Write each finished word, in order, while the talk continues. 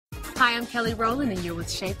Hi, I'm Kelly Rowland, and you're with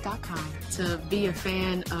Shape.com. To be a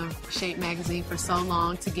fan of Shape magazine for so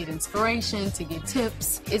long, to get inspiration, to get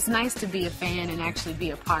tips, it's nice to be a fan and actually be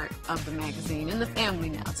a part of the magazine and the family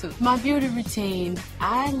now, too. My beauty routine,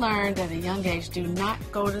 I learned at a young age, do not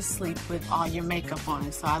go to sleep with all your makeup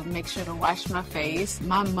on. So I make sure to wash my face.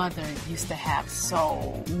 My mother used to have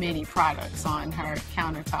so many products on her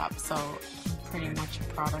countertop, so pretty much a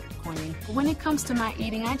product queen. When it comes to my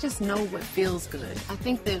eating, I just know what feels good. I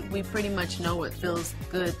think that we pretty much know what feels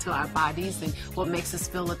good to our bodies and what makes us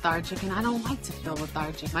feel lethargic, and I don't like to feel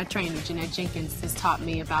lethargic. My trainer, Jeanette Jenkins, has taught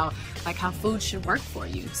me about how food should work for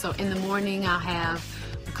you. So in the morning, I'll have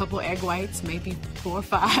a couple egg whites, maybe 4 or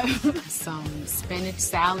 5, some spinach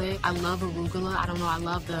salad. I love arugula. I don't know, I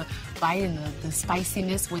love the bite and the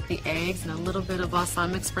spiciness with the eggs and a little bit of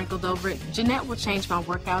balsamic sprinkled over it. Jeanette will change my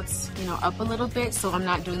workouts, up a little bit, so I'm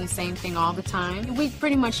not doing the same thing all the time. We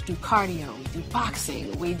pretty much do cardio, we do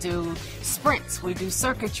boxing, we do sprints, we do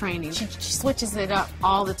circuit training. She switches it up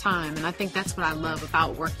all the time, and I think that's what I love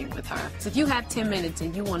about working with her. So if you have 10 minutes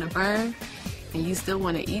and you want to burn, and you still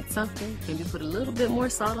want to eat something, maybe put a little bit more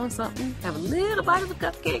salt on something, have a little bite of a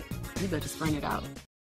cupcake, you better sprint it out.